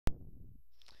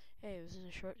Hey, this is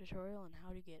a short tutorial on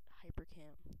how to get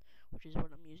Hypercam, which is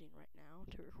what I'm using right now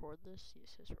to record this. See, it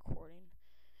says recording.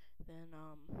 Then,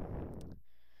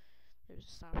 there's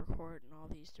stop record and all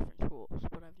these different tools.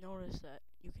 But I've noticed that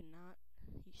you cannot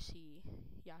see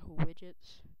Yahoo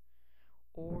widgets,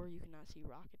 or you cannot see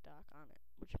Rocket Dock on it,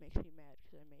 which makes me mad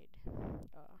because I made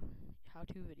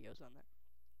how-to videos on that.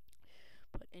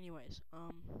 But anyways,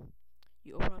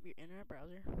 you open up your internet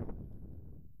browser,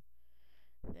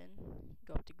 then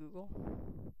go up to Google,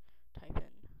 type in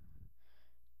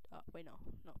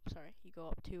you go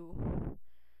up to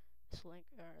this link,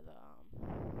 or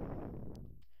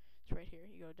it's right here.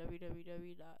 You go to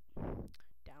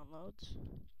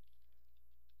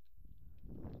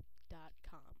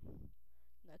www.downloads.com.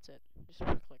 That's it. Just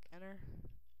click enter.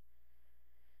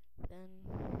 Then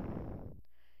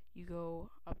you go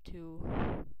up to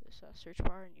this search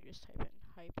bar and you just type in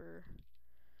Hypercam.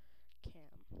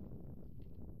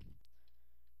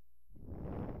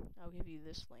 I'll give you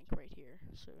this link right here,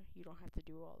 so you don't have to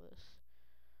do all this.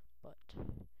 But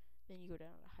then you go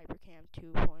down to Hypercam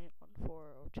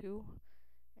 2.1402,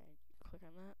 and you click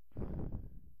on that.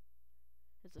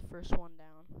 It's the first one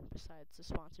down, besides the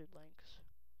sponsored links.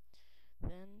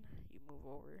 Then you move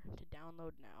over to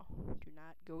download now. Do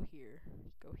not go here.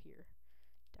 Go here.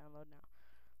 Download now.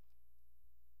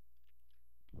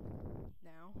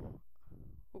 Now,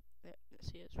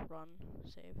 see, it's run,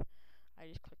 save. I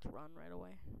just clicked run right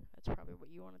away. That's probably what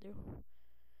you want to do. And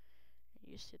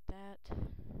you just hit that.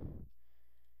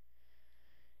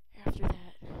 After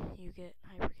that, you get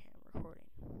Hypercam recording,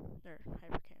 or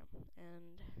Hypercam,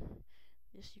 and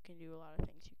this you can do a lot of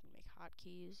things. You can make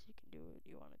hotkeys. You can do what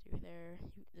you want to do there.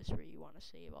 This is where you want to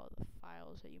save all the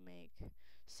files that you make.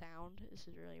 Sound. This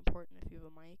is really important. If you have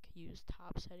a mic, use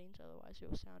top settings. Otherwise,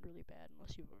 you'll sound really bad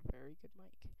unless you have a very good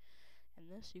mic. And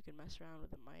this, you can mess around with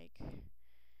the mic,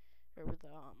 or with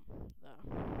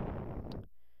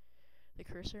the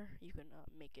cursor. You can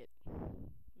make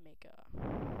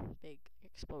big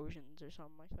explosions or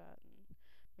something like that, and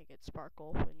make it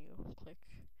sparkle when you click.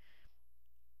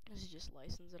 This is just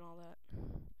license and all that.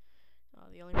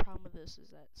 The only problem with this is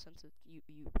that since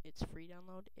it's free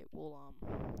download, it will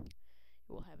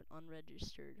have an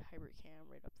unregistered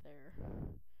Hypercam right up there.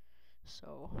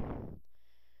 So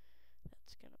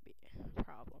that's gonna be a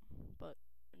problem. But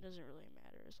it doesn't really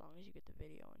matter as long as you get the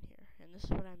video in here. And this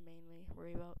is what I'm mainly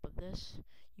worried about. But this,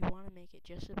 you want to make it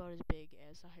just about as big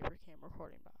as the Hypercam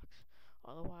recording box.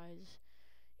 Otherwise,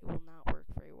 it will not work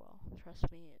very well.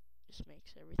 Trust me, it just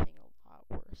makes everything a lot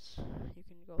worse. You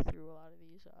can go through a lot of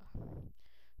these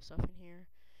stuff in here,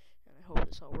 and I hope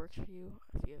this all works for you.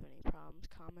 If you have any problems,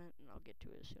 comment, and I'll get to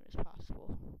it as soon as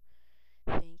possible.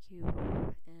 Thank you,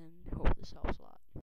 and hope this helps a lot.